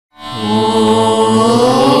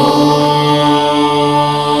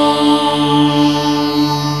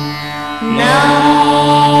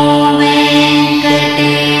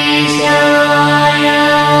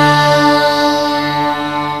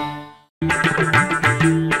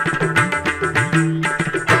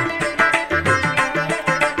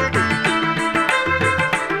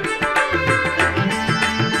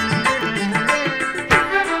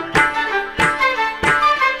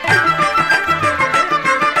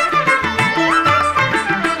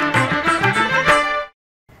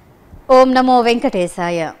ఓం నమో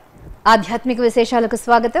వెంకటేశాయ. ఆధ్యాత్మిక విశేషాలకు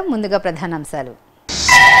స్వాగతం. ముందుగా ప్రధానాంశాలు.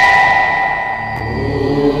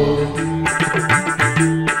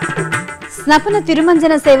 స్నపన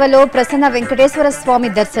తిరుమంజన సేవలో ప్రసన్న వెంకటేశ్వర స్వామి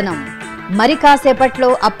దర్శనం. మరి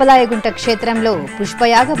కాసేపట్లో అప్పలాయగుంట క్షేత్రంలో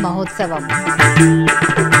పుష్పయాగ మహోత్సవం.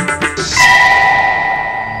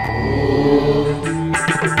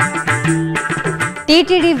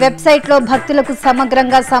 టీటీడీ వెబ్సైట్లో భక్తులకు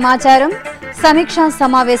సమగ్రంగా సమాచారం. సమీక్షా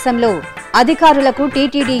సమావేశంలో అధికారులకు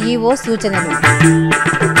టీటీడీ ఈవో సూచనలు.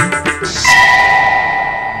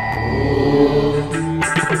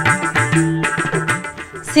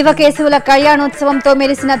 శివకేశవుల కళ్యాణోత్సవంతో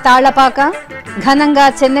మెరిసిన తాళ్లపాక. ఘనంగా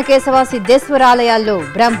చెన్నకేశవ సిద్ధేశ్వర ఆలయాల్లో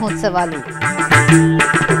బ్రహ్మోత్సవాలు.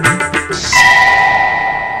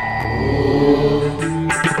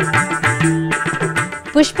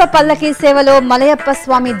 పుష్ప పల్లకి సేవలో మలయప్ప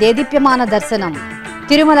స్వామి దేదీప్యమాన దర్శనం.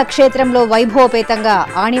 తిరుమల క్షేత్రంలో వైభవపేతంగా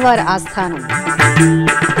ఆణివార ఆస్థానం.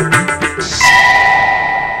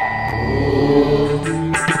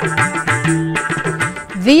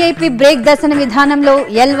 వీఐపీ బ్రేక్ దర్శన విధానంలో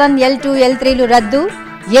L1, L2, L3లు రద్దు.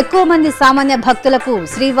 ఎక్కువ మంది సామాన్య భక్తులకు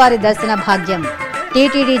శ్రీవారి దర్శన భాగ్యం.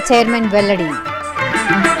 టీటీడీ చైర్మన్ వెల్లడి.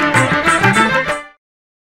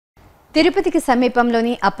 తిరుపతికి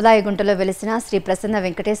సమీపంలోని అప్పలాయగుంటలో వెలిసిన శ్రీ ప్రసన్న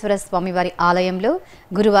వెంకటేశ్వర స్వామివారి ఆలయంలో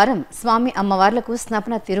గురువారం స్వామి అమ్మవార్లకు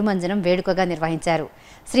స్నపన తిరుమంజనం వేడుకగా నిర్వహించారు.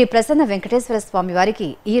 శ్రీ ప్రసన్న వెంకటేశ్వర స్వామివారికి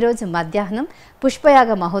ఈరోజు మధ్యాహ్నం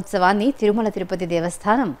పుష్పయాగ మహోత్సవాన్ని తిరుమల తిరుపతి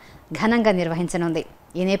దేవస్థానం ఘనంగా నిర్వహించనుంది.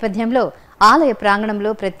 ఈ నేపథ్యంలో ఆలయ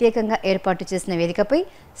ప్రాంగణంలో ప్రత్యేకంగా ఏర్పాటు చేసిన వేదికపై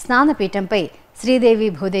స్నానపీఠంపై శ్రీదేవి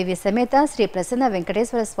భూదేవి సమేత శ్రీ ప్రసన్న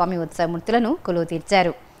వెంకటేశ్వర స్వామి ఉత్సవమూర్తులను కొలువు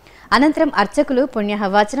తీర్చారు. అనంతరం అర్చకులు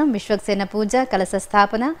పుణ్యహవాచనం, విశ్వక్సేన పూజ, కలశ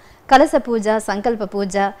స్థాపన, కలశ పూజ, సంకల్ప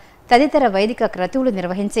పూజ తదితర వైదిక క్రతువులు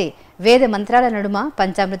నిర్వహించి వేద మంత్రాల నడుమ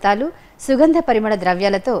పంచామృతాలు, సుగంధ పరిమళ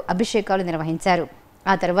ద్రవ్యాలతో అభిషేకాలు నిర్వహించారు.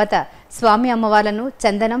 ఆ తర్వాత స్వామి అమ్మవార్లను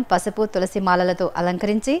చందనం, పసుపు, తులసి మాలలతో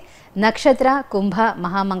అలంకరించి నక్షత్ర, కుంభ,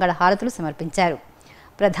 మహామంగళ హారతులు సమర్పించారు.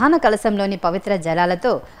 ప్రధాన కలశంలోని పవిత్ర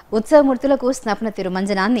జలాలతో ఉత్సవమూర్తులకు స్నపన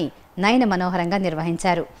తిరుమంజనాన్ని నయన మనోహరంగా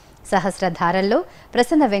నిర్వహించారు. సహస్రధారల్లో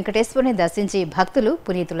ప్రసన్న వెంకటేశ్వరుని దర్శించి భక్తులు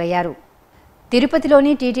పునీతులయ్యారు.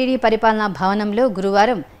 తిరుపతిలోని టీటీడీ పరిపాలనా భవనంలో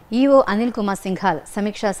గురువారం ఈవో అనిల్ కుమార్ సింఘాల్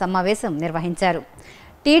సమీక్షా సమావేశం నిర్వహించారు.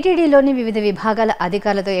 టీటీడీలోని వివిధ విభాగాల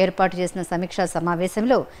అధికారులతో ఏర్పాటు చేసిన సమీక్షా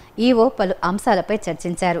సమావేశంలో ఈవో పలు అంశాలపై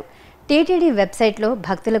చర్చించారు. టీటీడీ వెబ్సైట్లో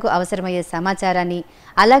భక్తులకు అవసరమయ్యే సమాచారాన్ని,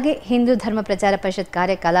 అలాగే హిందూ ధర్మ ప్రచార పరిషత్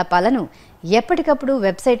కార్యకలాపాలను ఎప్పటికప్పుడు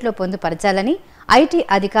వెబ్సైట్లో పొందుపరచాలని ఐటీ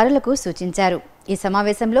అధికారులకు సూచించారు. ఈ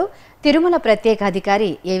సమావేశంలో తిరుమల ప్రత్యేక అధికారి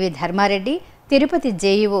ఏవి ధర్మారెడ్డి, తిరుపతి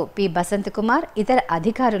జేఈఓ పి బసంత్ కుమార్, ఇతర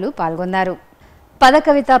అధికారులు పాల్గొన్నారు.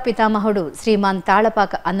 పదకవితా పితామహుడు శ్రీమాన్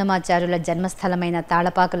తాళ్లపాక అన్నమాచార్యుల జన్మస్థలమైన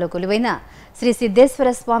తాళ్లపాకలో కొలువైన శ్రీ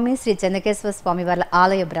సిద్ధేశ్వర స్వామి, శ్రీ చెన్నకేశ్వర స్వామి వార్ల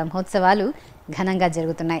ఆలయ బ్రహ్మోత్సవాలు ఘనంగా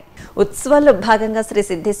జరుగుతున్నాయి. ఉత్సవాల్లో భాగంగా శ్రీ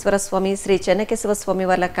సిద్ధేశ్వర స్వామి, శ్రీ చెన్నకేశవ స్వామి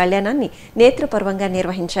వార్ల కళ్యాణాన్ని నేత్రపర్వంగా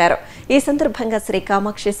నిర్వహించారు. ఈ సందర్భంగా శ్రీ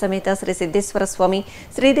కామాక్షి సమేత శ్రీ సిద్ధేశ్వర స్వామి,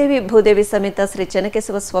 శ్రీదేవి భూదేవి సమేత శ్రీ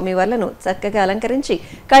చెన్నకేశవ స్వామి వార్లను చక్కగా అలంకరించి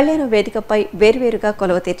కళ్యాణ వేదికపై వేర్వేరుగా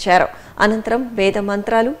కొలువ తీర్చారు. అనంతరం వేద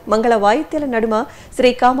మంత్రాలు, మంగళ వాయిద్యాల నడుమ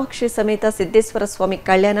శ్రీ కామాక్షి సమేత సిద్ధేశ్వర స్వామి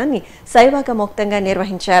కళ్యాణాన్ని శైవాగమోక్తంగా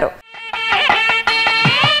నిర్వహించారు.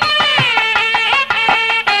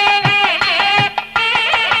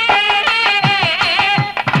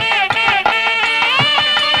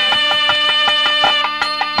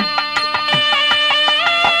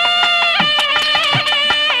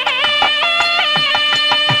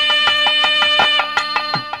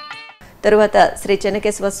 తరువాత శ్రీ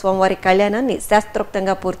చెన్నకేశవ స్వామివారి కళ్యాణాన్ని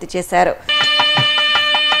శాస్త్రోక్తంగా పూర్తి చేశారు.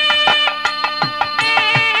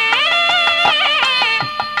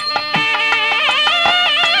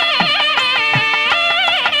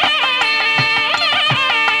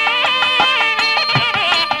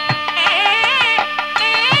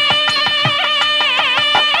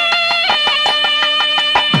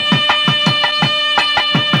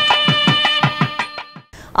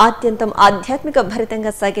 ఆద్యంతం ఆధ్యాత్మిక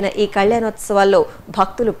భరితంగా సాగిన ఈ కళ్యాణోత్సవాల్లో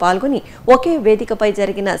భక్తులు పాల్గొని ఒకే వేదికపై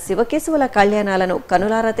జరిగిన శివకేశవుల కళ్యాణాలను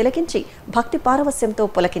కనులారా తిలకించి భక్తి పారవస్యంతో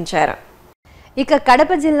పులకించారు. ఇక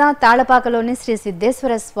కడప జిల్లా తాళ్లపాకలోని శ్రీ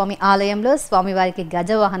సిద్ధేశ్వర స్వామి ఆలయంలో స్వామివారికి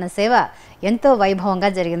గజవాహన సేవ ఎంతో వైభవంగా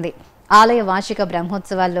జరిగింది. ఆలయ వార్షిక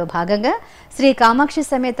బ్రహ్మోత్సవాల్లో భాగంగా శ్రీ కామాక్షి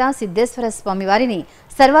సమేత సిద్ధేశ్వర స్వామివారిని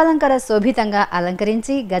సర్వాలంకార శోభితంగా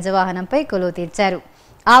అలంకరించి గజవాహనంపై కొలువు తీర్చారు.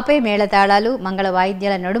 ఆపై మేళతాళాలు, మంగళ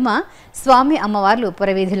వాయిద్యాల నడుమ స్వామి అమ్మవార్లు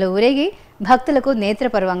పురవీధిలో ఊరేగి భక్తులకు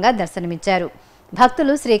నేత్రపర్వంగా దర్శనమిచ్చారు.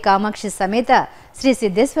 భక్తులు శ్రీ కామాక్షి సమేత శ్రీ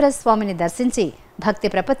సిద్ధేశ్వర స్వామిని దర్శించి భక్తి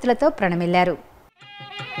ప్రపత్తులతో ప్రణమిల్లారు.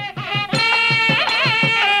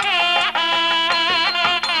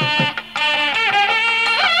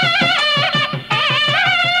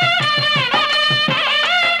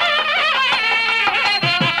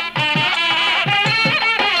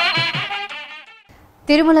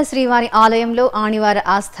 తిరుమల శ్రీవారి ఆలయంలో ఆణివార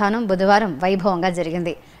ఆస్థానం బుధవారం వైభవంగా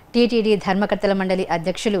జరిగింది. టీటీడీ ధర్మకర్తల మండలి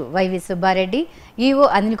అధ్యక్షులు వైవి సుబ్బారెడ్డి, ఈవో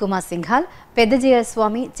అనిల్ కుమార్ సింఘాల్,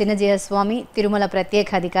 పెద్దజయస్వామి, చిన్నజయస్వామి, తిరుమల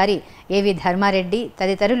ప్రత్యేకాధికారి ఏవి ధర్మారెడ్డి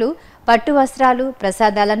తదితరులు పట్టు వస్త్రాలు,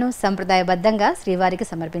 ప్రసాదాలను సంప్రదాయబద్ధంగా శ్రీవారికి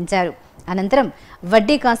సమర్పించారు. అనంతరం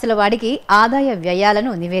వడ్డీ కాసుల వాడికి ఆదాయ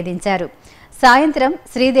వ్యయాలను నివేదించారు. సాయంత్రం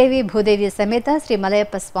శ్రీదేవి భూదేవి సమేత శ్రీ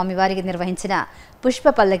మలయప్ప స్వామివారికి నిర్వహించిన పుష్ప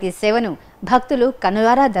పల్లకి సేవను భక్తులు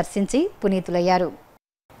కనులారా దర్శించి పునీతులయ్యారు.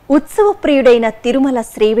 ఉత్సవ ప్రియుడైన తిరుమల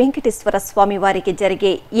శ్రీ వెంకటేశ్వర స్వామి వారికి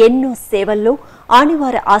జరిగే ఎన్నో సేవల్లో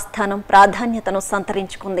ఆణివార ఆస్థానం ప్రాధాన్యతను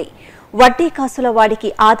సంతరించుకుంది. వడ్డీ కాసుల వాడికి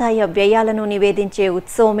ఆదాయ వ్యయాలను నివేదించే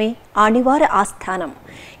ఉత్సవమే ఆణివార ఆస్థానం.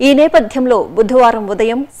 ఈ నేపథ్యంలో బుధవారం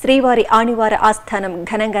ఉదయం శ్రీవారి ఆణివార ఆస్థానం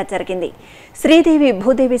ఘనంగా జరిగింది. శ్రీదేవి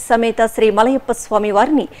భూదేవి సమేత శ్రీ మలయప్ప స్వామి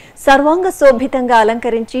వారిని సర్వాంగ శోభితంగా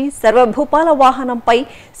అలంకరించి సర్వభూపాల వాహనంపై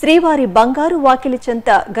శ్రీవారి బంగారు వాకిలి చెంత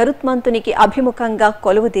గరుత్మంతునికి అభిముఖంగా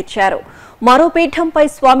కొలువుదీర్చారు. మరో పీఠంపై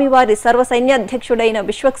స్వామివారి సర్వసైన్యాధ్యక్షుడైన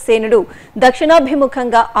విశ్వక్సేనుడు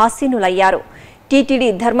దక్షిణాభిముఖంగా ఆసీనులయ్యారు. టీటీడీ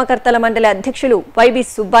ధర్మకర్తల మండలి అధ్యక్షులు YV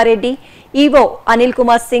Subbareddy, EO Anil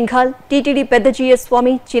Kumar Singhal, TTD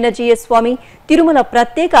పెద్దజీయస్వామి, చిన్నజీయస్వామి, Tirumala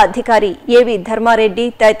ప్రత్యేక అధికారి ఏవి ధర్మారెడ్డి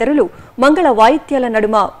తదితరులు మంగళ వాయిద్యాల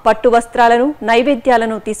నడుమ పట్టు వస్త్రాలను,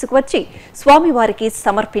 నైవేద్యాలను తీసుకువచ్చి స్వామివారికి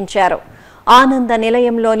సమర్పించారు. ఆనంద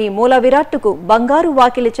నిలయంలోని మూల విరాట్టుకు బంగారు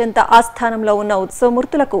వాకిలి చెంత ఆస్థానంలో ఉన్న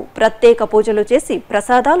ఉత్సవమూర్తులకు ప్రత్యేక పూజలు చేసి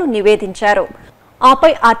ప్రసాదాలు నివేదించారు.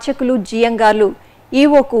 ఆపై అర్చకులు, జియంగార్లు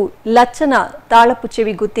ఈవోకు లచ్చన తాళపు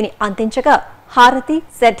చెవి గుత్తిని అందించగా హారతి,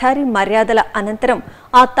 శఠారి మర్యాదల అనంతరం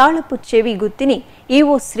ఆ తాళపు చెవి గుత్తిని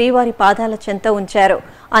ఈవో శ్రీవారి పాదాల చెంత ఉంచారు.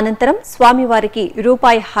 అనంతరం స్వామివారికి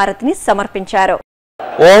రూపాయి హారతిని సమర్పించారు.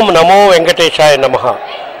 ఓం నమో వెంకటేశాయ నమః.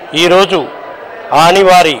 ఈరోజు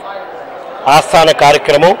ఆనివారి ఆస్థాన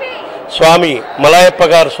కార్యక్రమం స్వామి మలయప్ప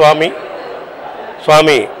గారు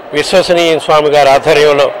స్వామి విశ్వసనీయ స్వామి గారి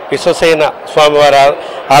ఆధ్వర్యంలో, విశ్వసేన స్వామివారి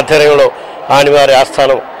ఆధ్వర్యంలో ఆనివారి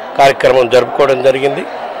ఆస్థానం కార్యక్రమం జరుపుకోవడం జరిగింది.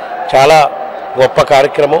 చాలా గొప్ప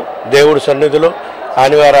కార్యక్రమం. దేవుడి సన్నిధిలో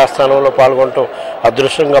ఆనివారి ఆస్థానంలో పాల్గొనడం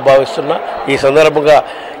అదృష్టంగా భావిస్తున్నా. ఈ సందర్భంగా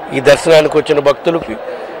ఈ దర్శనానికి వచ్చిన భక్తులకి,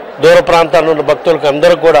 దూర ప్రాంతాల్లో ఉన్న భక్తులకి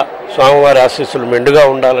అందరూ కూడా స్వామివారి ఆశీస్సులు మెండుగా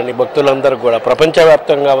ఉండాలని, భక్తులందరూ కూడా,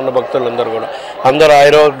 ప్రపంచవ్యాప్తంగా ఉన్న భక్తులందరూ కూడా అందరూ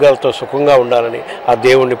ఆరోగ్యాలతో సుఖంగా ఉండాలని ఆ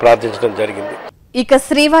దేవుణ్ణి ప్రార్థించడం జరిగింది. ఇక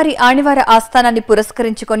శ్రీవారి ఆణివార ఆస్థానాన్ని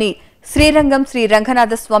పురస్కరించుకొని శ్రీరంగం శ్రీ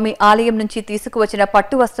రంగనాథ స్వామి ఆలయం నుంచి తీసుకువచ్చిన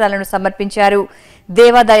పట్టు వస్త్రాలను సమర్పించారు.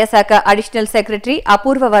 దేవాదాయ శాఖ అడిషనల్ సెక్రటరీ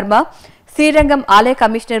అపూర్వ వర్మ, శ్రీరంగం ఆలయ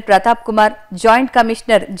commissioner Pratap Kumar, joint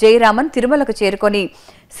commissioner Jayaraman తిరుమలకు చేరుకొని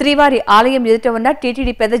శ్రీవారి ఆలయం ఎదుట ఉన్న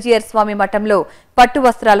టీటీడీ పెద్దజీయర్ స్వామి మఠంలో పట్టు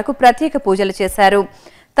వస్త్రాలకు ప్రత్యేక పూజలు చేశారు.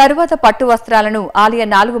 తరువాత పట్టు వస్త్రాలను ఆలయ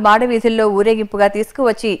 4 మాడ వీధుల్లో ఊరేగింపుగా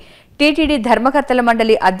తీసుకువచ్చి టీటీడీ ధర్మకర్తల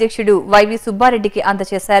మండలి అధ్యక్షుడు వైవి సుబ్బారెడ్డికి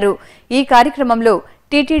అందజేశారు. ఈ కార్యక్రమంలో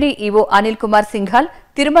టీటీడీ ఈవో అనిల్ కుమార్ సింఘాల్,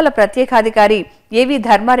 తిరుమల ప్రత్యేకాధికారి ఏవి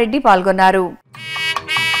ధర్మారెడ్డి పాల్గొన్నారు.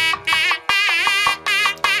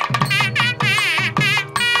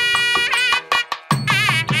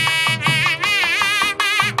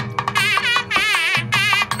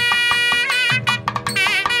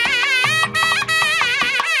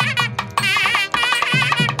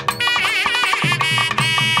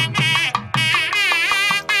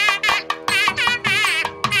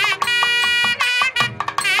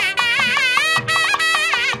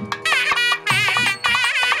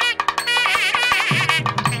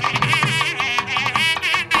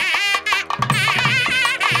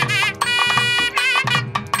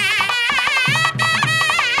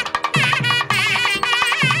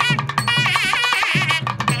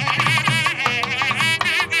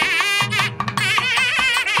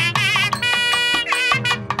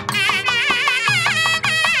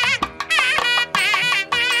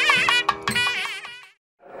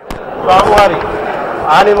 స్వామివారి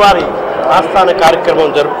ఆనివారి ఆస్థాన కార్యక్రమం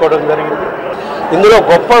జరుపుకోవడం జరిగింది. ఇందులో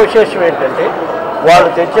గొప్ప విశేషం ఏంటంటే, వాళ్ళు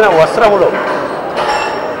తెచ్చిన వస్త్రములో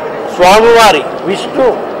స్వామివారి విష్ణు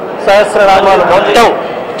సహస్రనామాలు మొత్తం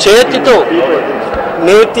చేతితో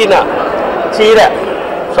నేర్తిన చీర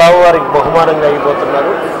స్వామివారికి బహుమానంగా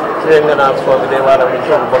అయిపోతున్నారు. శ్రీరంగనాథ స్వామి దేవాలయం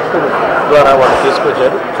నుంచి భక్తుల ద్వారా వాళ్ళు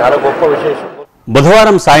తీసుకొచ్చారు. చాలా గొప్ప విశేషం.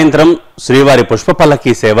 బుధవారం సాయంత్రం శ్రీవారి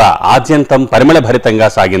పుష్పపల్లకి సేవ ఆద్యంతం పరిమళభరితంగా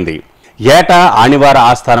సాగింది. ఏటా ఆణివార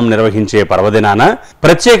ఆస్థానం నిర్వహించే పర్వదినాన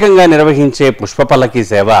ప్రత్యేకంగా నిర్వహించే పుష్పపల్లకి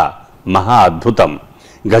సేవ మహా అద్భుతం.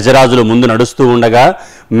 గజరాజులు ముందు నడుస్తూ ఉండగా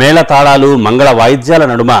మేళతాళాలు, మంగళ వాయిద్యాల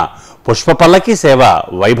నడుమ పుష్పపల్లకి సేవ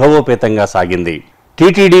వైభవోపేతంగా సాగింది.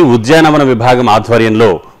 టీటీడీ ఉద్యానవన విభాగం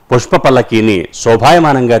ఆధ్వర్యంలో పుష్పపల్లకీని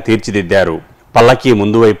శోభాయమానంగా తీర్చిదిద్దారు. పల్లకి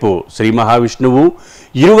ముందు వైపు శ్రీ మహావిష్ణువు,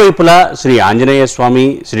 ఇరువైపులా శ్రీ ఆంజనేయ స్వామి,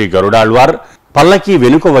 శ్రీ గరుడాళ్వార్, పల్లకి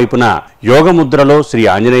వెనుక వైపున యోగముద్రలో శ్రీ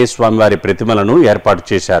ఆంజనేయ స్వామి వారి ప్రతిమలను ఏర్పాటు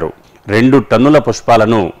చేశారు. 2 టన్నుల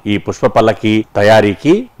పుష్పాలను ఈ పుష్ప పల్లకి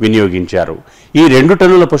తయారీకి వినియోగించారు. ఈ 2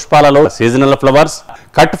 టన్నుల పుష్పాలలో సీజనల్ ఫ్లవర్స్,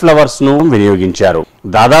 కట్ ఫ్లవర్స్ ను వినియోగించారు.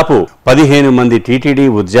 దాదాపు 15 మంది టీటీడీ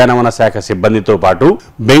ఉద్యానవన శాఖ సిబ్బందితో పాటు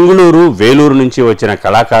బెంగుళూరు, వేలూరు నుంచి వచ్చిన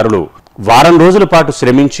కళాకారులు వారం రోజుల పాటు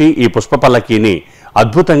శ్రమించి ఈ పుష్ప పల్లకీని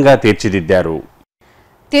అద్భుతంగా తీర్చిదిద్దారు.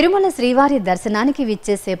 తిరుమల శ్రీవారి దర్శనానికి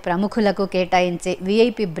విచ్చేసే ప్రముఖులకు కేటాయించే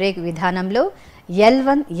వీఐపీ బ్రేక్ విధానంలో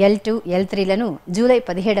L1, L2, L3లను జూలై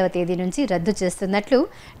 17వ తేదీ నుంచి రద్దు చేస్తున్నట్లు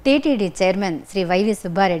TTD chairman Shri YV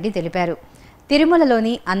Subbareddy తెలిపారు.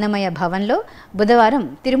 తిరుమలలోని అన్నమయ్య భవన్లో బుధవారం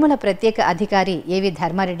తిరుమల ప్రత్యేక అధికారి ఏవి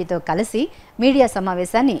ధర్మారెడ్డితో కలిసి మీడియా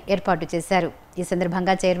సమావేశాన్ని ఏర్పాటు చేశారు. ఈ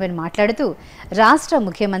సందర్భంగా చైర్మన్ మాట్లాడుతూ రాష్ట్ర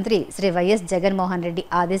ముఖ్యమంత్రి శ్రీ వైఎస్ జగన్మోహన్ రెడ్డి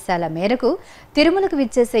ఆదేశాల మేరకు తిరుమలకు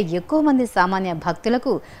విచ్చేసే ఎక్కువ మంది సామాన్య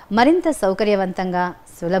భక్తులకు మరింత సౌకర్యవంతంగా,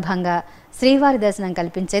 సులభంగా శ్రీవారి దర్శనం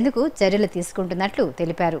కల్పించేందుకు చర్యలు తీసుకుంటున్నట్లు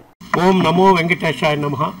తెలిపారు. ఓం నమో వెంకటేశాయ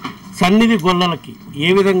నమః. సన్నిధి గొల్లలకి ఏ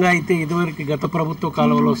విధంగా అయితే ఇదివరకు గత ప్రభుత్వ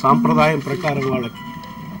కాలంలో సాంప్రదాయం ప్రకారం వాళ్ళకి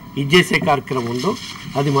ఇచ్చేసే కార్యక్రమం ఉందో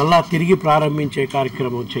అది మళ్ళా తిరిగి ప్రారంభించే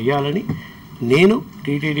కార్యక్రమం చేయాలని నేను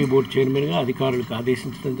టీటీడీ బోర్డు చైర్మన్గా అధికారులకు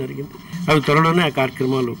ఆదేశించడం జరిగింది. అవి త్వరలోనే ఆ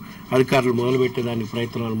కార్యక్రమాలు అధికారులు మొదలుపెట్టేదానికి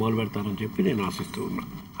ప్రయత్నాలు మొదలుపెడతారని చెప్పి నేను ఆశిస్తూ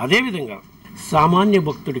ఉన్నాను. అదేవిధంగా సామాన్య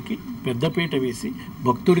భక్తుడికి పెద్దపీట వేసి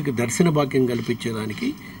భక్తుడికి దర్శన భాగ్యం కల్పించేదానికి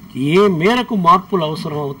ఏ మేరకు మార్పులు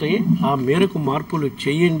అవసరం అవుతాయో ఆ మేరకు మార్పులు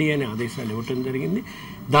చేయండి అనే ఆదేశాలు ఇవ్వటం జరిగింది.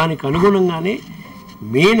 దానికి అనుగుణంగానే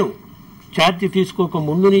నేను ఛార్జ్ తీసుకోక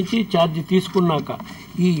ముందు నుంచి ఛార్జ్ తీసుకున్నాక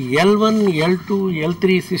ఈ L1, L2,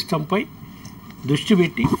 L3 సిస్టంపై దృష్టి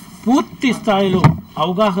పెట్టి పూర్తి స్థాయిలో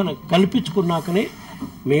అవగాహన కల్పించుకున్నాకనే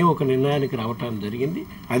మేము ఒక నిర్ణయానికి రావటం జరిగింది.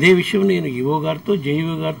 అదే విషయం నేను ఈవో గారితో,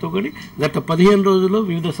 జేఈఓ గారితో కూడా గత 15 రోజుల్లో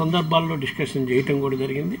వివిధ సందర్భాల్లో డిస్కషన్ చేయటం కూడా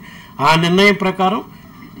జరిగింది. ఆ నిర్ణయం ప్రకారం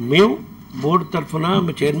మేము బోర్డు తరఫున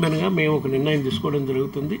చైర్మన్గా మేము ఒక నిర్ణయం తీసుకోవడం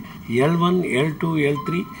జరుగుతుంది. L1, L2,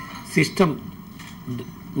 L3 సిస్టమ్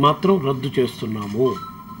మాత్రం రద్దు చేస్తున్నాము.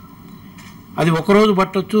 అది ఒకరోజు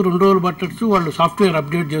పట్టొచ్చు, 2 రోజులు పట్టొచ్చు, వాళ్ళు సాఫ్ట్వేర్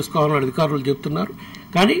అప్డేట్ చేసుకోవాలని అధికారులు చెప్తున్నారు.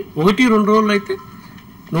 కానీ 1-2 రోజులు అయితే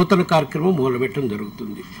నూతన కార్యక్రమం మొదలుపెట్టడం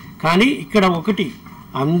జరుగుతుంది. కానీ ఇక్కడ ఒకటి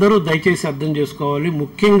అందరూ దయచేసి అర్థం చేసుకోవాలి.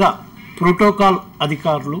 ముఖ్యంగా ప్రోటోకాల్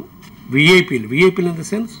అధికారులు, విఐపీలు ఇన్ ద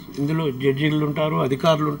సెన్స్ ఇందులో జడ్జీలు ఉంటారు,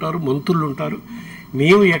 అధికారులు ఉంటారు, మంత్రులు ఉంటారు.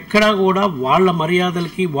 మేము ఎక్కడా కూడా వాళ్ళ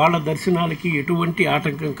మర్యాదలకి, వాళ్ళ దర్శనాలకి ఎటువంటి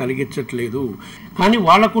ఆటంకం కలిగించట్లేదు. కానీ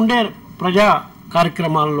వాళ్ళకుండే ప్రజా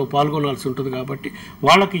కార్యక్రమాల్లో పాల్గొనాల్సి ఉంటుంది కాబట్టి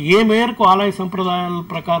వాళ్ళకి ఏ మేరకు ఆలయ సంప్రదాయాల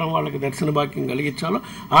ప్రకారం వాళ్ళకి దర్శన భాగ్యం కలిగించాలో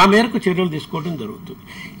ఆ మేరకు చర్యలు తీసుకోవడం జరుగుతుంది.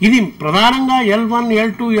 ఇది ప్రధానంగా L1,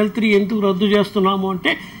 L2, L3 ఎందుకు రద్దు చేస్తున్నాము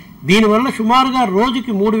అంటే దీనివల్ల సుమారుగా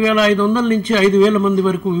రోజుకి 3,500 నుంచి 5,000 మంది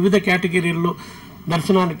వరకు వివిధ కేటగిరీల్లో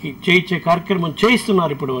దర్శనానికి చేయించే కార్యక్రమం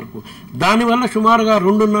చేయిస్తున్నారు ఇప్పటి వరకు. దానివల్ల సుమారుగా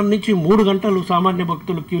 2.5 నుంచి 3 గంటలు సామాన్య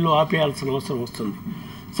భక్తులు క్యూలో ఆపేయాల్సిన అవసరం వస్తుంది.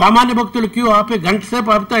 సామాన్య భక్తులు క్యూ ఆపే గంట సేపు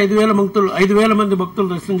ఆపితే 5,000 మంది భక్తులు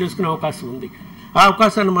దర్శనం చేసుకునే అవకాశం ఉంది. ఆ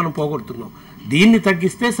అవకాశాన్ని మనం పోగొడుతున్నాం. దీన్ని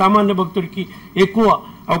తగ్గిస్తే సామాన్య భక్తుడికి ఎక్కువ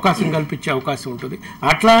అవకాశం కల్పించే అవకాశం ఉంటుంది.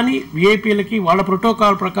 అట్లా అని విఐపీలకి వాళ్ళ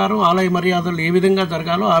ప్రోటోకాల్ ప్రకారం ఆలయ మర్యాదలు ఏ విధంగా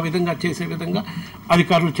జరగాలో ఆ విధంగా చేసే విధంగా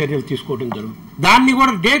అధికారులు చర్యలు తీసుకోవడం జరుగుతుంది. దాన్ని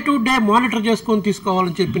కూడా డే టు డే మానిటర్ చేసుకొని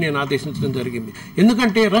తీసుకోవాలని చెప్పి నేను ఆదేశించడం జరిగింది.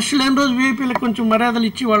 ఎందుకంటే రష్ లేని రోజు విఐపీలకు కొంచెం మర్యాదలు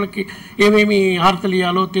ఇచ్చి వాళ్ళకి ఏమేమి హారతలు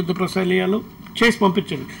ఇవ్వాలో, తీర్థప్రసాదాలు ఇవ్వాలో చేసి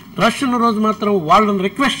పంపించండి. రష్ ఉన్న రోజు మాత్రం వాళ్ళని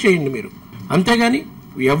రిక్వెస్ట్ చేయండి మీరు. అంతేగాని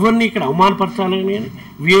ఎవరిని ఇక్కడ అవమానపరచాలని కానీ,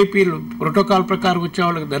 విఐపీలు ప్రోటోకాల్ ప్రకారం వచ్చే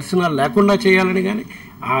వాళ్ళకి దర్శనాలు లేకుండా చేయాలని కానీ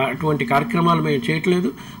అటువంటి కార్యక్రమాలు మేము చేయట్లేదు.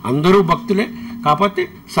 అందరూ భక్తులే. కాకపోతే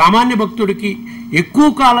సామాన్య భక్తుడికి ఎక్కువ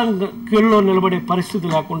కాలం క్యూలో నిలబడే పరిస్థితి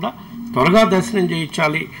లేకుండా త్వరగా దర్శనం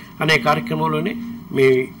చేయించాలి అనే కార్యక్రమంలోనే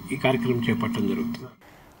మేము ఈ కార్యక్రమం చేపట్టడం జరుగుతుంది.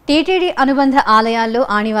 టీటీడీ అనుబంధ ఆలయాల్లో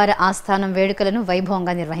ఆణివార ఆస్థానం వేడుకలను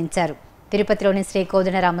వైభవంగా నిర్వహించారు. తిరుపతిలోని శ్రీ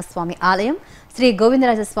కోదండరామస్వామి ఆలయం, శ్రీ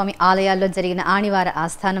గోవిందరాజస్వామి ఆలయాల్లో జరిగిన ఆణివార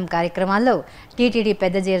ఆస్థానం కార్యక్రమాల్లో టీటీడీ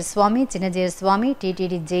పెద్దజేరు స్వామి, చిన్నజేరు స్వామి,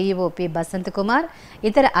 TTD JEO P Basant Kumar,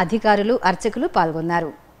 ఇతర అధికారులు, అర్చకులు పాల్గొన్నారు.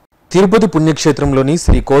 తిరుపతి పుణ్యక్షేత్రంలోని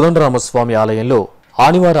శ్రీ కోదండరామస్వామి ఆలయంలో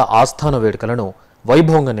ఆణివార ఆస్థాన వేడుకలను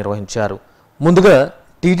వైభవంగా నిర్వహించారు. ముందుగా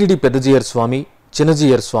టీటీడీ పెద్దజేరు స్వామి,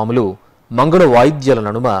 చిన్నజేరు స్వాములు మంగళ వాయిద్యాల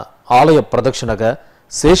నడుమ ఆలయ ప్రదక్షిణగా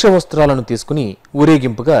శేషవస్త్రాలను తీసుకుని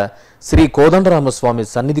ఊరేగింపుగా శ్రీ కోదండరామస్వామి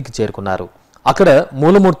సన్నిధికి చేరుకున్నారు. అక్కడ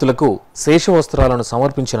మూలమూర్తులకు శేషవస్త్రాలను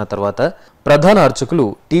సమర్పించిన తర్వాత ప్రధాన అర్చకులు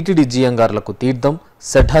టీటీడీ జీఎంగార్లకు తీర్థం,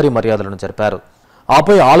 సెఠారి మర్యాదలను జరిపారు.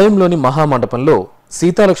 ఆపై ఆలయంలోని మహామండపంలో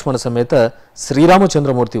సీతాలక్ష్మణ సమేత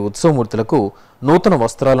శ్రీరామచంద్రమూర్తి ఉత్సవమూర్తులకు నూతన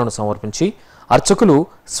వస్త్రాలను సమర్పించి అర్చకులు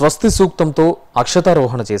స్వస్తి సూక్తంతో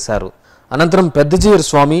అక్షతారోహణ చేశారు. అనంతరం పెద్దజీయర్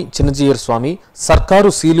స్వామి, చిన్నజీయర్ స్వామి సర్కారు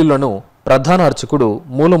శీలులను ప్రధాన అర్చకుడు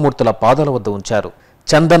మూలమూర్తుల పాదాల వద్ద ఉంచారు.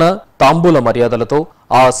 చందన తాంబూల మర్యాదలతో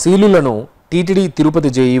ఆ శీలులను TTD Tirupati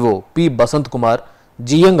JEO P Basant Kumar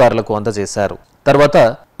జియంగార్లకు అందజేశారు. తర్వాత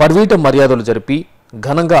పర్వీట మర్యాదలు జరిపి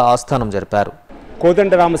ఘనంగా ఆస్థానం జరిపారు.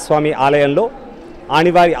 కోదండరామస్వామి ఆలయంలో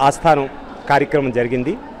ఆనివారి ఆస్థానం కార్యక్రమం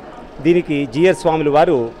జరిగింది. దీనికి జియర్ స్వాములు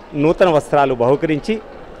వారు నూతన వస్త్రాలు బహుకరించి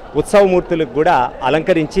ఉత్సవమూర్తులకు కూడా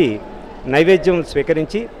అలంకరించి నైవేద్యం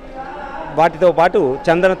స్వీకరించి వాటితో పాటు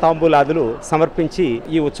చందన తాంబూలాదులు సమర్పించి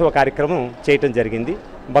ఈ ఉత్సవ కార్యక్రమం చేయటం జరిగింది.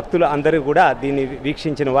 భక్తులు అందరూ కూడా దీన్ని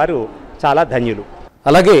వీక్షించిన వారు చాలా ధన్యులు.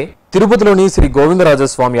 అలాగే తిరుపతిలోని శ్రీ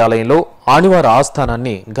గోవిందరాజస్వామి ఆలయంలో ఆనివార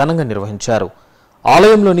ఆస్థానాన్ని ఘనంగా నిర్వహించారు.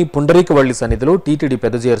 ఆలయంలోని పుండరీకవల్లి సన్నిధిలో టీటీడీ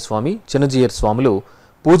పెద్దజీయర్ స్వామి, చిన్నజీయర్ స్వాములు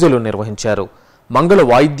పూజలు నిర్వహించారు. మంగళ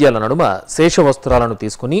వాయిద్యాల నడుమ శేష వస్త్రాలను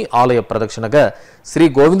తీసుకుని ఆలయ ప్రదక్షిణగా శ్రీ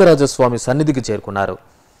గోవిందరాజస్వామి సన్నిధికి చేరుకున్నారు.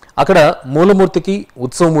 అక్కడ మూలమూర్తికి,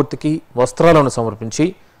 ఉత్సవమూర్తికి వస్త్రాలను సమర్పించి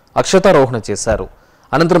అక్షతారోహణ చేశారు.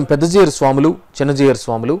 అనంతరం పెద్దజీయర్ స్వాములు, చిన్నజీయర్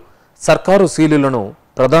స్వాములు సర్కారు శీలులను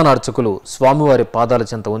ప్రధాన అర్చకులు స్వామివారి పాదాల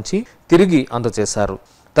చెంత ఉంచి తిరిగి అందజేశారు.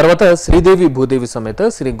 తర్వాత శ్రీదేవి భూదేవి సమేత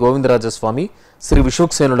శ్రీ గోవిందరాజస్వామి, శ్రీ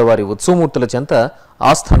విశ్వక్సేనుల వారి ఉత్సవమూర్తుల చెంత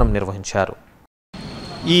ఆస్థానం నిర్వహించారు.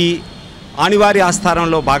 ఈ ఆనివారి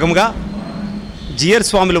ఆస్థానంలో భాగంగా జియర్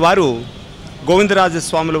స్వాముల వారు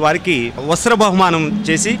గోవిందరాజస్వాముల వారికి వస్త్ర బహుమానం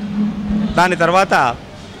చేసి దాని తర్వాత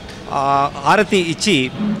హారతి ఇచ్చి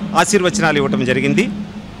ఆశీర్వచనాలు ఇవ్వటం జరిగింది.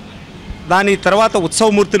 దాని తర్వాత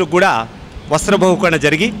ఉత్సవమూర్తులకు కూడా వస్త్ర బహుకరణ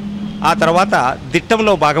జరిగి ఆ తర్వాత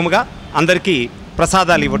దిట్టంలో భాగముగా అందరికీ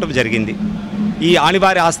ప్రసాదాలు ఇవ్వటం జరిగింది. ఈ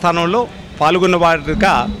ఆనివారి ఆస్థానంలో పాల్గొన్న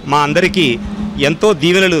వారుగా మా అందరికీ ఎంతో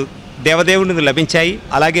దీవెనలు దేవదేవునికి లభించాయి.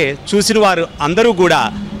 అలాగే చూసిన వారు అందరూ కూడా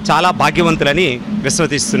చాలా భాగ్యవంతులని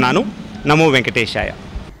విశ్వసిస్తున్నాను. నమో వెంకటేశాయ.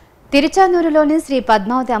 తిరుచానూరులోని శ్రీ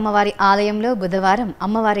పద్మావతి అమ్మవారి ఆలయంలో బుధవారం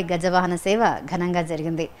అమ్మవారి గజవాహన సేవ ఘనంగా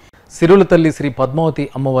జరిగింది. సిరుల తల్లి శ్రీ పద్మావతి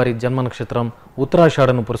అమ్మవారి జన్మ నక్షత్రం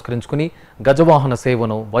ఉత్తరాషాఢను పురస్కరించుకుని గజవాహన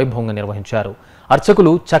సేవను వైభవంగా నిర్వహించారు.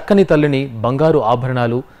 అర్చకులు చక్కని తల్లిని బంగారు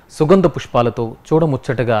ఆభరణాలు, సుగంధ పుష్పాలతో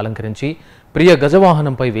చూడముచ్చటగా అలంకరించి ప్రియ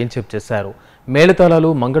గజవాహనంపై వేంచేపు చేశారు. మేళతాళాలు,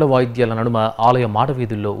 మంగళ వాయిద్యాల నడుమ ఆలయ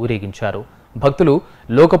మాడవీధుల్లో ఊరేగించారు. భక్తులు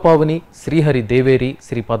లోకపావని, శ్రీహరి దేవేరి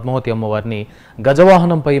శ్రీ పద్మావతి అమ్మవారిని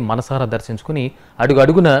గజవాహనంపై మనసారా దర్శించుకుని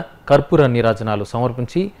అడుగడుగున కర్పూర నీరాజనాలు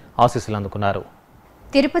సమర్పించి ఆశీస్సులు అందుకున్నారు.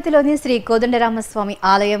 తిరుపతిలోని శ్రీ కోదండరామస్వామి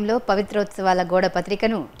ఆలయంలో పవిత్రోత్సవాల గోడ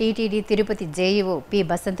పత్రికను TTD Tirupati JEO P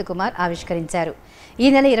Basant Kumar ఆవిష్కరించారు. ఈ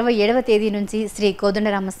నెల 27వ తేదీ నుంచి శ్రీ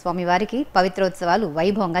కోదండరామస్వామి వారికి పవిత్రోత్సవాలు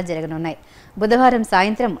వైభవంగా జరగనున్నాయి. బుధవారం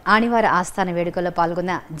సాయంత్రం ఆనివార ఆస్థాన వేడుకల్లో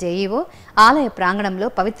పాల్గొన్న జేఈఓ ఆలయ ప్రాంగణంలో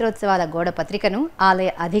పవిత్రోత్సవాల గోడ పత్రికను ఆలయ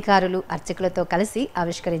అధికారులు, అర్చకులతో కలిసి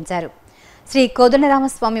ఆవిష్కరించారు. శ్రీ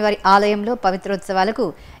కోదండరామస్వామి వారి ఆలయంలో పవిత్రోత్సవాలకు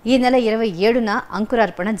ఈ నెల 27న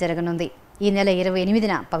అంకురార్పణ జరగనుంది. ఈ నెల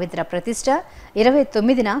 28న పవిత్ర ప్రతిష్ఠ,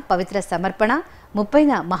 29న పవిత్ర సమర్పణ,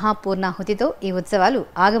 30న మహాపూర్ణాహుతితో ఈ ఉత్సవాలు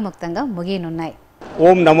ఆగముక్తంగా ముగియనున్నాయి.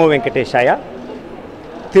 ఓం నమో వెంకటేశాయ.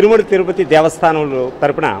 తిరుమల తిరుపతి దేవస్థానంలో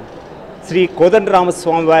తరపున శ్రీ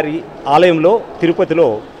కోదండరామస్వామి వారి ఆలయంలో తిరుపతిలో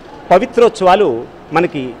పవిత్రోత్సవాలు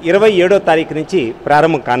మనకి 27వ తారీఖు నుంచి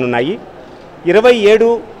ప్రారంభం కానున్నాయి.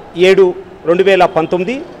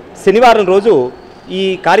 27/7/2019 శనివారం రోజు ఈ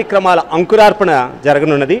కార్యక్రమాల అంకురార్పణ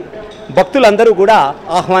జరగనున్నది. భక్తులందరూ కూడా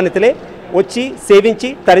ఆహ్వానితులే, వచ్చి సేవించి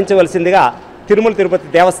తరించవలసిందిగా తిరుమల తిరుపతి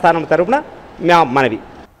దేవస్థానం తరపున మా మనవి.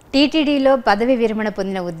 టీటీడీలో పదవి విరమణ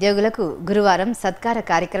పొందిన ఉద్యోగులకు గురువారం సత్కార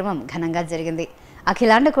కార్యక్రమం ఘనంగా జరిగింది.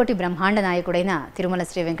 అఖిలాండకోటి బ్రహ్మాండ నాయకుడైన తిరుమల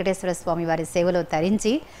శ్రీ వెంకటేశ్వర స్వామి వారి సేవలో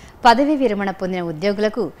తరించి పదవి విరమణ పొందిన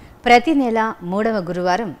ఉద్యోగులకు ప్రతి నెల 3వ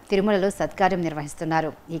గురువారం తిరుమలలో సత్కార్యం నిర్వహిస్తున్నారు.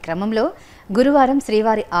 ఈ క్రమంలో గురువారం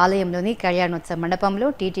శ్రీవారి ఆలయంలోని కళ్యాణోత్సవ మండపంలో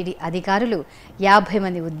టీటీడీ అధికారులు 50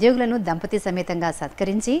 మంది ఉద్యోగులను దంపతి సమేతంగా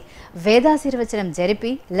సత్కరించి వేదాశీర్వచనం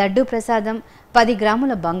జరిపి లడ్డూ ప్రసాదం, 10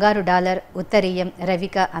 గ్రాముల బంగారు డాలర్, ఉత్తరీయం,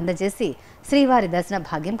 రవిక అందజేసి శ్రీవారి దర్శన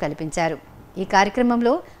భాగ్యం కల్పించారు. ఈ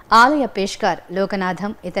కార్యక్రమంలో ఆలయ పేష్కార్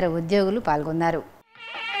లోకనాథం, ఇతర ఉద్యోగులు పాల్గొన్నారు.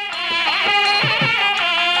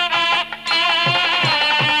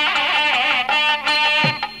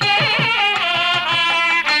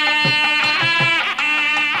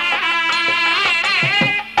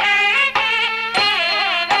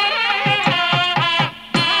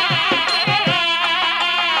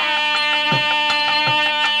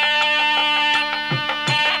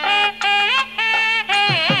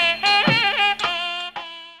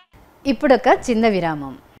 ఇప్పుడొక చిన్న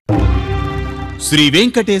విరామం. శ్రీ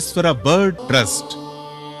వెంకటేశ్వర బర్డ్ ట్రస్ట్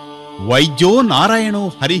వైద్యో నారాయణో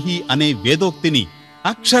హరిహి అనే వేదోక్తిని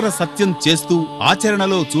అక్షర సత్యం చేస్తూ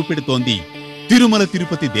ఆచరణలో చూపెడుతోంది తిరుమల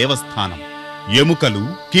తిరుపతి దేవస్థానం. ఎముకలు,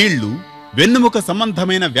 కీళ్లు, వెన్నుముక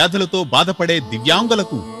సంబంధమైన వ్యాధులతో బాధపడే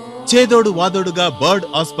దివ్యాంగులకు చేదోడు వాదోడుగా బర్డ్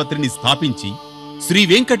ఆసుపత్రిని స్థాపించి శ్రీ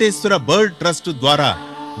వెంకటేశ్వర బర్డ్ ట్రస్ట్ ద్వారా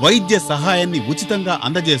వైద్య సహాయాన్ని ఉచితంగా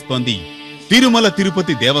అందజేస్తోంది తిరుమల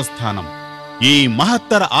తిరుపతి దేవస్థానం. ఈ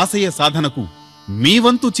మహత్తర ఆశయ సాధనకు మీ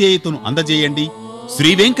వంతు చేయుతను అందజేయండి.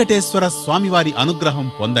 శ్రీ వెంకటేశ్వర స్వామివారి అనుగ్రహం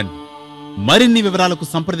పొందండి. మరిన్ని వివరాలకు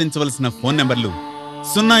సంప్రదించవలసిన ఫోన్ నంబర్లు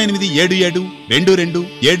 087722777777,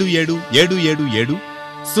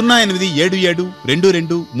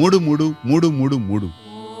 087722333333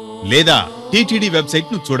 లేదా టీటీడీ వెబ్సైట్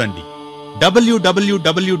ను చూడండి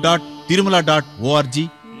www.tirumala.org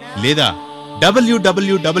లేదా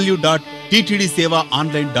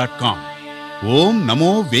www.ttdsevaonline.com. ఓం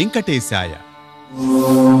నమో వెంకటేశాయ.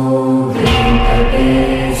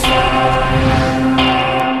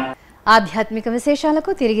 ఆధ్యాత్మిక విశేషాలకు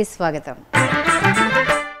తిరిగి స్వాగతం.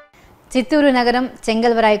 చిత్తూరు నగరం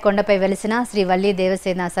చెంగల్వరాయి కొండపై వెలిసిన శ్రీ వల్లి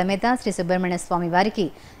దేవసేన సమేత శ్రీ సుబ్రహ్మణ్య స్వామి వారికి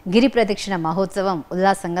గిరి ప్రదక్షిణ మహోత్సవం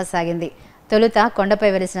ఉల్లాసంగా సాగింది. తొలుత కొండపై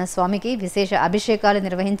వెలిసిన స్వామికి విశేష అభిషేకాలు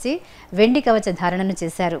నిర్వహించి వెండి కవచ ధారణను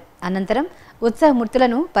చేశారు. అనంతరం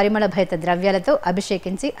ఉత్సవమూర్తులను పరిమళ భరిత ద్రవ్యాలతో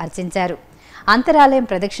అభిషేకించి అర్చించారు. అంతరాలయం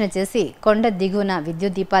ప్రదక్షిణ చేసి కొండ దిగువన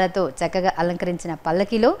విద్యుత్ దీపాలతో చక్కగా అలంకరించిన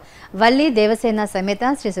పల్లకిలో వల్లి దేవసేన సమేత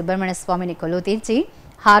శ్రీ సుబ్రహ్మణ్య స్వామిని కొలువు తీర్చి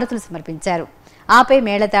హారతులు సమర్పించారు. ఆపై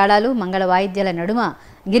మేళతాళాలు, మంగళ వాయిద్యాల నడుమ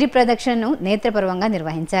గిరి ప్రదక్షిణను నేత్రపర్వంగా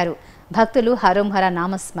నిర్వహించారు. భక్తులు హరోంహర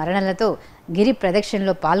నామ స్మరణలతో గిరి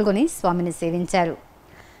ప్రదక్షిణలో పాల్గొని స్వామిని సేవించారు.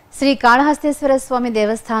 శ్రీ కాళహస్తేశ్వర స్వామి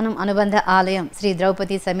దేవస్థానం అనుబంధ ఆలయం శ్రీ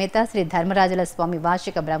ద్రౌపది సమేత శ్రీ ధర్మరాజుల స్వామి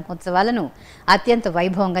వార్షిక బ్రహ్మోత్సవాలను అత్యంత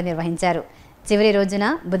వైభవంగా నిర్వహించారు. చివరి రోజున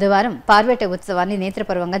బుధవారం పార్వేట ఉత్సవాన్ని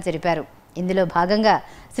నేత్రపర్వంగా జరిపారు. ఇందులో భాగంగా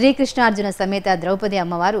శ్రీకృష్ణార్జున సమేత ద్రౌపది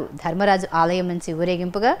అమ్మవారు ధర్మరాజు ఆలయం నుంచి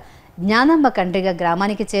ఊరేగింపుగా జ్ఞానాంబ కండ్రిగ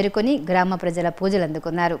గ్రామానికి చేరుకొని గ్రామ ప్రజల పూజలు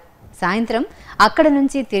అందుకున్నారు. సాయంత్రం అక్కడ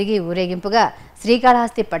నుంచి తిరిగి ఊరేగింపుగా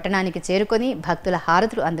శ్రీకాళహస్తి పట్టణానికి చేరుకొని భక్తుల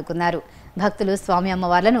హారతులు అందుకున్నారు. భక్తులు స్వామి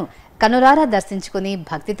అమ్మవార్లను కనులారా దర్శించుకుని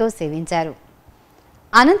భక్తితో సేవించారు.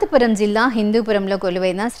 అనంతపురం జిల్లా హిందూపురంలో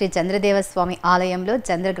కొలువైన శ్రీ చంద్రదేవ స్వామి ఆలయంలో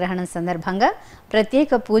చంద్రగ్రహణం సందర్భంగా ప్రత్యేక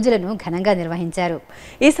పూజలను ఘనంగా నిర్వహించారు.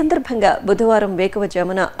 ఈ సందర్భంగా బుధవారం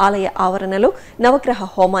వేకువజామున ఆలయ ఆవరణలో నవగ్రహ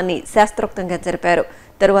హోమాన్ని శాస్త్రోక్తంగా జరిపారు.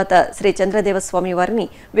 తరువాత శ్రీ చంద్రదేవ స్వామి వారిని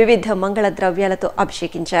వివిధ మంగళ ద్రవ్యాలతో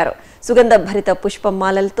అభిషేకించారు. సుగంధ భరిత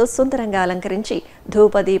పుష్పమాలలతో సుందరంగా అలంకరించి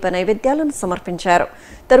ధూపదీప నైవేద్యాలను సమర్పించారు.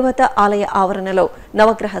 తరువాత ఆలయ ఆవరణలో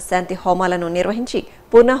నవగ్రహ శాంతి హోమాలను నిర్వహించి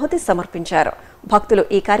పూర్ణాహుతి సమర్పించారు. భక్తులు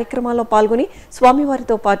ఈ కార్యక్రమాల్లో పాల్గొని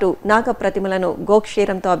స్వామివారితో పాటు నాగ ప్రతిమలను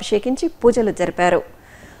గోక్షీరంతో అభిషేకించి పూజలు జరిపారు.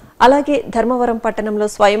 అలాగే ధర్మవరం పట్టణంలో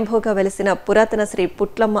స్వయంభూగా వెలిసిన పురాతన శ్రీ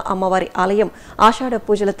పుట్లమ్మ అమ్మవారి ఆలయం ఆషాఢ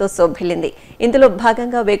పూజలతో శోభిల్లింది. ఇందులో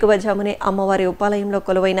భాగంగా వేకువజామునే అమ్మవారి ఉపాలయంలో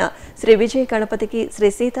కొలువైన శ్రీ విజయ గణపతికి శ్రీ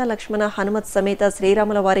సీతా లక్ష్మణ హనుమత్ సమేత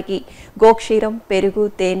శ్రీరాముల వారికి గోక్షీరం, పెరుగు,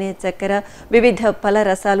 తేనె, చక్కెర, వివిధ ఫల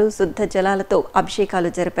రసాలు, శుద్ధ జలాలతో అభిషేకాలు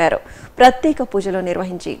జరిపారు. ప్రత్యేక పూజలు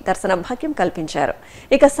నిర్వహించి దర్శన భాగ్యం కల్పించారు.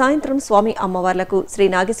 ఇక సాయంత్రం స్వామి అమ్మవార్లకు శ్రీ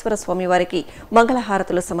నాగేశ్వర స్వామి వారికి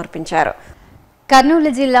మంగళహారతులు సమర్పించారు. కర్నూలు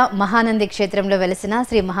జిల్లా మహానంది క్షేత్రంలో వెలిసిన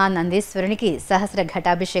శ్రీ మహానందీశ్వరునికి సహస్ర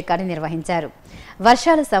ఘటాభిషేకాన్ని నిర్వహించారు.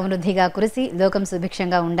 వర్షాలు సమృద్ధిగా కురిసి లోకం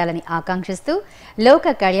సుభిక్షంగా ఉండాలని ఆకాంక్షిస్తూ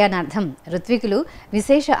లోక కళ్యాణార్థం ఋత్వికులు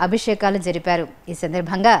విశేష అభిషేకాలు జరిపారు. ఈ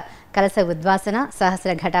సందర్భంగా కలశ ఉద్వాసన,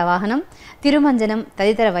 సహస్ర ఘటావాహనం, తిరుమంజనం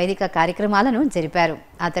తదితర వైదిక కార్యక్రమాలను జరిపారు.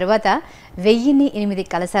 ఆ తరువాత 1008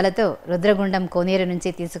 కలశాలతో రుద్రగుండం కోనేరు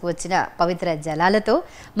నుంచి తీసుకువచ్చిన పవిత్ర జలాలతో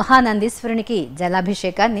మహానందీశ్వరునికి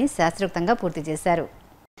జలాభిషేకాన్ని శాస్త్రోక్తంగా పూర్తి చేశారు.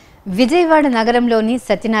 విజయవాడ నగరంలోని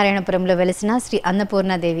సత్యనారాయణపురంలో వెలిసిన శ్రీ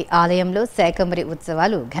అన్నపూర్ణాదేవి ఆలయంలో శాకంబరి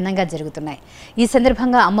ఉత్సవాలు ఘనంగా జరుగుతున్నాయి. ఈ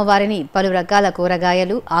సందర్భంగా అమ్మవారిని పలు రకాల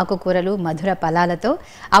కూరగాయలు, ఆకుకూరలు, మధుర ఫలాలతో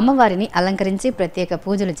అమ్మవారిని అలంకరించి ప్రత్యేక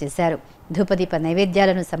పూజలు చేశారు. ధూపదీప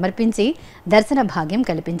నైవేద్యాలను సమర్పించి దర్శన భాగ్యం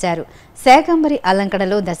కల్పించారు. శాకంబరి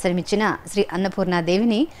అలంకరణలో దర్శనమిచ్చిన శ్రీ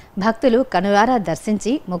అన్నపూర్ణాదేవిని భక్తులు కనులారా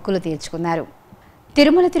దర్శించి మొక్కులు తీర్చుకున్నారు.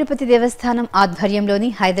 తిరుమల తిరుపతి దేవస్థానం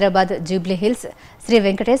ఆధ్వర్యంలోని హైదరాబాద్ జూబ్లీ హిల్స్ శ్రీ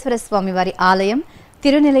వెంకటేశ్వర స్వామివారి ఆలయం,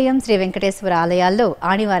 తిరునిలయం శ్రీ వెంకటేశ్వర ఆలయాల్లో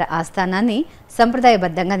ఆణివార ఆస్థానాన్ని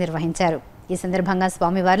సంప్రదాయబద్ధంగా నిర్వహించారు. ఈ సందర్భంగా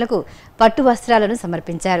స్వామివార్లకు పట్టు వస్త్రాలను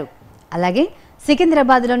సమర్పించారు. అలాగే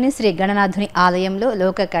సికింద్రాబాద్లోని శ్రీ గణనాథుని ఆలయంలో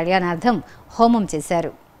లోక కళ్యాణార్థం హోమం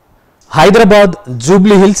చేశారు. హైదరాబాద్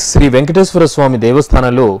జూబ్లీ హిల్స్ శ్రీ వెంకటేశ్వర స్వామి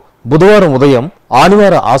దేవస్థానంలో బుధవారం ఉదయం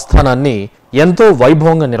ఆదివార ఆస్థానాన్ని ఎంతో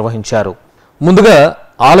వైభవంగా నిర్వహించారు. ముందుగా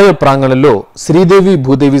ఆలయ ప్రాంగణంలో శ్రీదేవి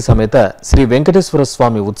భూదేవి సమేత శ్రీ వెంకటేశ్వర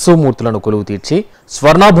స్వామి ఉత్సవమూర్తులను కొలువు తీర్చి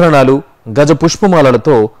స్వర్ణాభరణాలు, గజ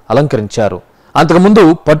పుష్పమాలలతో అలంకరించారు. అంతకుముందు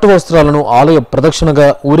పట్టు వస్త్రాలను ఆలయ ప్రదక్షిణగా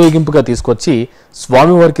ఊరేగింపుగా తీసుకొచ్చి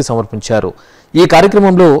స్వామివారికి సమర్పించారు. ఈ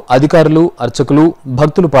కార్యక్రమంలో అధికారులు, అర్చకులు,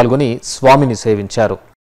 భక్తులు పాల్గొని స్వామిని సేవించారు.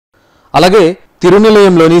 అలాగే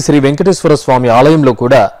తిరునిలయంలోని శ్రీ వెంకటేశ్వర స్వామి ఆలయంలో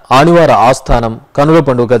కూడా ఆనివార ఆస్థానం కనుల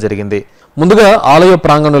పండుగ జరిగింది. ముందుగా ఆలయ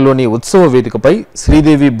ప్రాంగణంలోని ఉత్సవ వేదికపై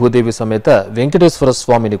శ్రీదేవి భూదేవి సమేత వెంకటేశ్వర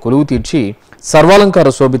స్వామిని కొలువు తీర్చి సర్వాలంకార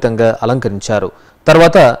శోభితంగా అలంకరించారు.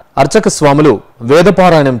 తర్వాత అర్చక స్వాములు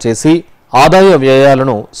వేదపారాయణం చేసి ఆదాయ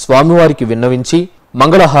వ్యయాలను స్వామివారికి విన్నవించి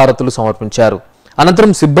మంగళహారతులు సమర్పించారు.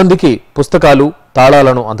 అనంతరం సిబ్బందికి పుస్తకాలు,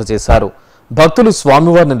 తాళాలను అందజేశారు. భక్తులు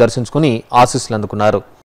స్వామివారిని దర్శించుకుని ఆశీస్సులు అందుకున్నారు.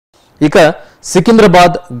 ఇక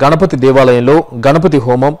సికింద్రాబాద్ గణపతి దేవాలయంలో గణపతి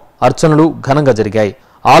హోమం, అర్చనలు ఘనంగా జరిగాయి.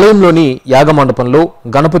 ఆలయంలోని యాగమండపంలో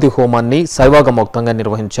గణపతి హోమాన్ని శైవాగమోక్తంగా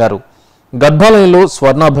నిర్వహించారు. గర్భాలయంలో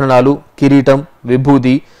స్వర్ణాభరణాలు, కిరీటం,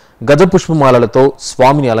 విభూది, గజపుష్పమాలలతో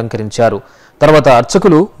స్వామిని అలంకరించారు. తర్వాత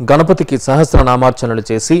అర్చకులు గణపతికి సహస్రనామార్చనలు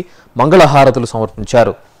చేసి మంగళహారతులు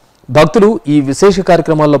సమర్పించారు. భక్తులు ఈ విశేష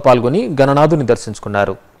కార్యక్రమాల్లో పాల్గొని గణనాథుని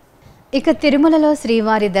దర్శించుకున్నారు. ఇక తిరుమలలో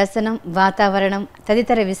శ్రీవారి దర్శనం, వాతావరణం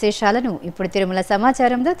తదితర విశేషాలను ఇప్పుడు తిరుమల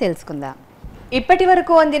సమాచారంలో తెలుసుకుందాం. ఇప్పటి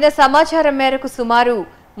వరకు అందిన సమాచారం మేరకు సుమారు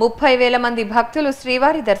 30,000 మంది భక్తులు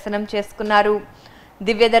శ్రీవారి దర్శనం చేసుకున్నారు.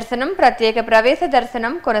 దివ్య దర్శనం, ప్రత్యేక ప్రవేశ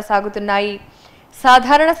దర్శనం కొనసాగుతున్నాయి.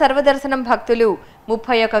 సాధారణ సర్వదర్శనం భక్తులు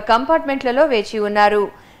 31 కంపార్ట్మెంట్లలో వేచి ఉన్నారు.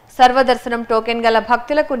 సర్వదర్శనం టోకెన్ గల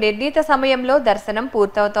భక్తులకు నిర్ణీత సమయంలో దర్శనం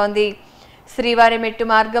పూర్తవుతోంది. శ్రీవారి మెట్టు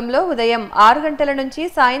మార్గంలో ఉదయం 6 గంటల నుంచి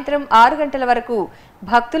సాయంత్రం 6 గంటల వరకు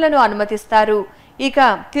భక్తులను అనుమతిస్తారు. ఇక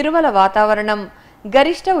తిరుమల వాతావరణం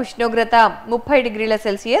గరిష్ట ఉష్ణోగ్రత 30 డిగ్రీల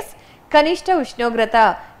సెల్సియస్, కనిష్ట ఉష్ణోగ్రత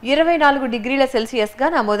 24 డిగ్రీల సెల్సియస్గా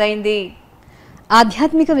నమోదైంది.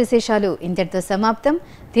 ఆధ్యాత్మిక విశేషాలు ఇంతటితో సమాప్తం.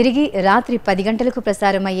 తిరిగి రాత్రి 10 గంటలకు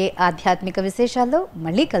ప్రసారమయ్యే ఆధ్యాత్మిక విశేషాల్లో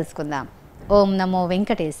మళ్ళీ కలుసుకుందాం. ఓం నమో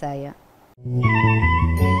వెంకటేశాయ.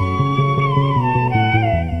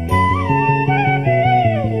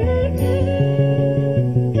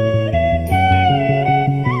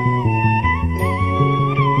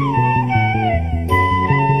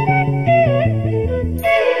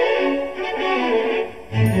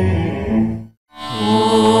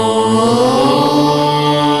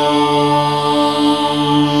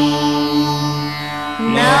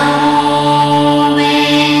 Now